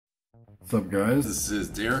What's up, guys? This is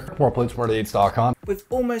Derek. MorePlateSmart8s.com. With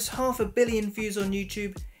almost 500 million views on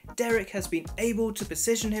YouTube, Derek has been able to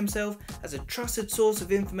position himself as a trusted source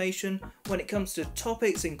of information when it comes to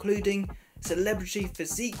topics including celebrity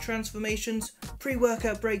physique transformations,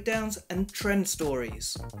 pre-workout breakdowns, and trend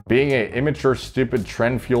stories. Being an immature, stupid,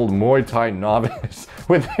 trend-fueled Muay Thai novice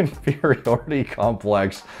with inferiority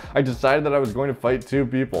complex, I decided that I was going to fight two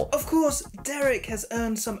people. Of course, Derek has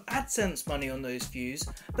earned some Adsense money on those views,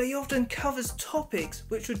 but he often covers topics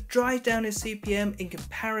which would drive down his CPM in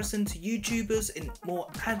comparison to YouTubers in more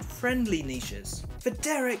ad-friendly niches. For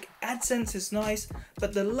Derek, Adsense is nice,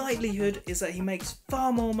 but the likelihood is that he makes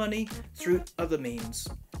far more money through other means.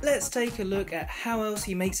 Let's take a look at how else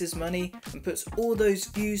he makes his money and puts all those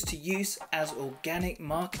views to use as organic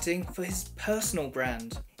marketing for his personal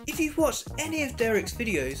brand. If you've watched any of Derek's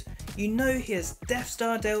videos, you know he has Death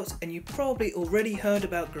Star delts, and you probably already heard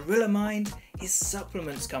about Gorilla Mind, his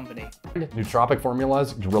supplements company. Nootropic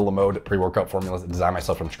formulas, Gorilla Mode pre-workout formulas designed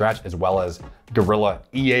myself from scratch, as well as Gorilla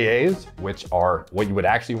EAAs, which are what you would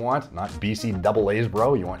actually want, not BCAAs,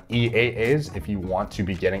 bro. You want EAAs if you want to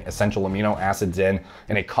be getting essential amino acids in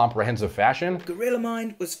a comprehensive fashion. Gorilla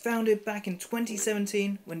Mind was founded back in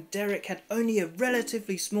 2017 when Derek had only a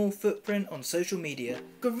relatively small footprint on social media.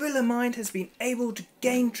 Gorilla Mind has been able to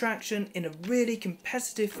gain traction in a really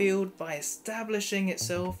competitive field by establishing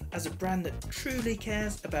itself as a brand that truly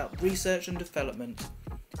cares about research and development.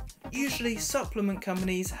 Usually, supplement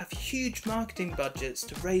companies have huge marketing budgets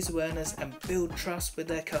to raise awareness and build trust with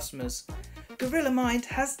their customers. Gorilla Mind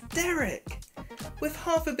has Derek! With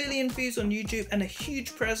 500 million views on YouTube and a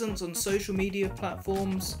huge presence on social media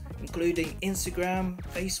platforms, including Instagram,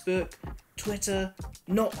 Facebook, Twitter,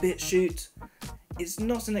 not BitChute, it's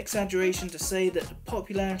not an exaggeration to say that the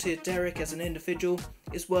popularity of Derek as an individual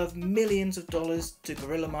is worth millions of dollars to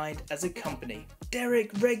Gorilla Mind as a company.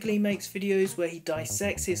 Derek regularly makes videos where he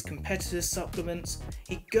dissects his competitors' supplements.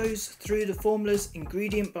 He goes through the formulas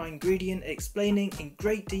ingredient by ingredient, explaining in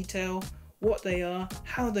great detail what they are,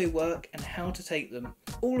 how they work, and how to take them.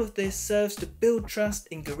 All of this serves to build trust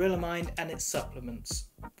in Gorilla Mind and its supplements.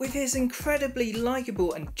 With his incredibly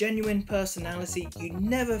likeable and genuine personality, you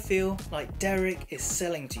never feel like Derek is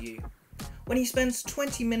selling to you. When he spends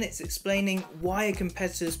 20 minutes explaining why a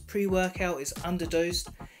competitor's pre-workout is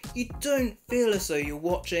underdosed, you don't feel as though you're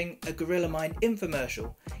watching a Gorilla Mind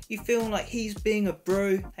infomercial. You feel like he's being a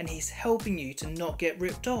bro and he's helping you to not get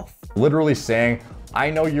ripped off. Literally saying, I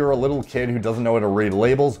know you're a little kid who doesn't know how to read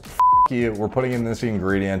labels. You, we're putting in this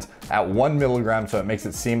ingredient at 1 milligram so it makes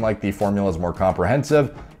it seem like the formula is more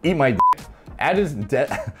comprehensive. Eat my dick. Add his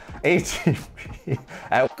ATP.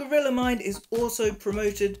 Gorilla Mind is also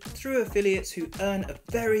promoted through affiliates who earn a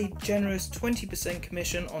very generous 20%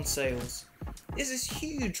 commission on sales. This is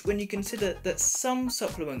huge when you consider that some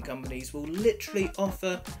supplement companies will literally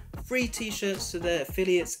offer free t-shirts to their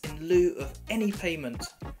affiliates in lieu of any payment.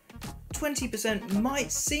 20%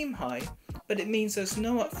 might seem high, but it means there's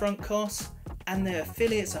no upfront costs and their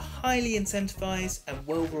affiliates are highly incentivized and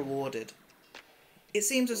well rewarded. It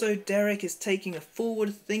seems as though Derek is taking a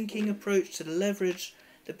forward-thinking approach to leverage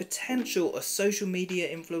the potential of social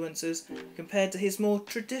media influencers compared to his more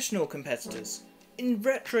traditional competitors. In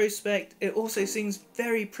retrospect, it also seems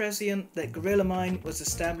very prescient that Gorilla Mind was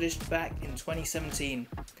established back in 2017.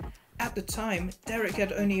 At the time, Derek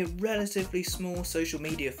had only a relatively small social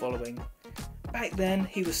media following. Back then,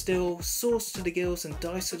 he was still sauce to the gills and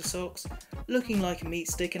dice to the socks, looking like a meat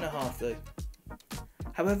stick and a half though.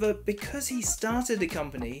 However, because he started the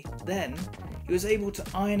company then, he was able to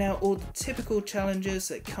iron out all the typical challenges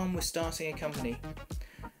that come with starting a company.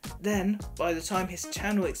 Then, by the time his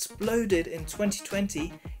channel exploded in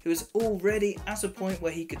 2020, he was already at a point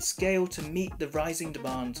where he could scale to meet the rising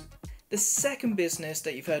demand. The second business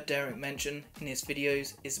that you've heard Derek mention in his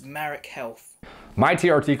videos is Marek Health. My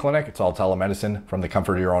TRT clinic, it's all telemedicine from the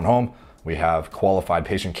comfort of your own home. We have qualified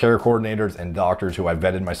patient care coordinators and doctors who I've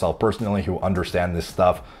vetted myself personally who understand this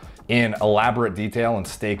stuff in elaborate detail and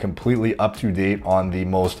stay completely up to date on the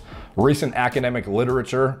most recent academic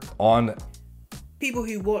literature on. People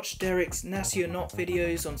who watch Derek's Nasty or Not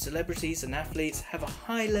videos on celebrities and athletes have a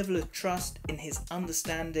high level of trust in his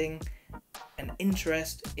understanding and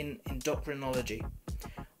interest in endocrinology.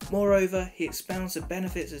 Moreover, he expounds the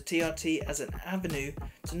benefits of TRT as an avenue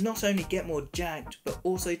to not only get more jacked, but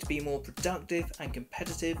also to be more productive and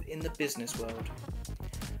competitive in the business world.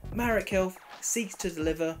 Marek Health seeks to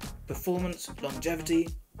deliver performance, longevity,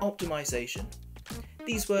 optimization.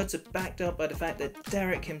 These words are backed up by the fact that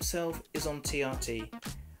Derek himself is on TRT,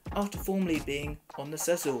 after formerly being on the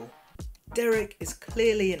Sazul. Derek is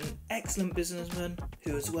clearly an excellent businessman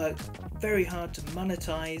who has worked very hard to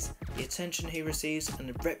monetize the attention he receives and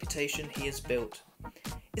the reputation he has built.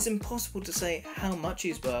 It's impossible to say how much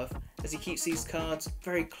he's worth as he keeps these cards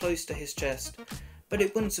very close to his chest, but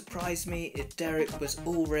it wouldn't surprise me if Derek was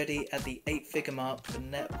already at the 8-figure mark for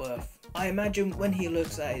net worth. I imagine when he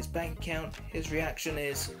looks at his bank account, his reaction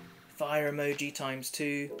is fire emoji times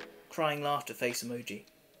 2, crying laughter face emoji.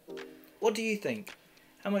 What do you think?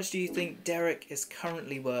 How much do you think Derek is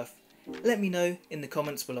currently worth? Let me know in the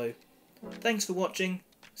comments below. Thanks for watching,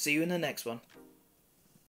 see you in the next one.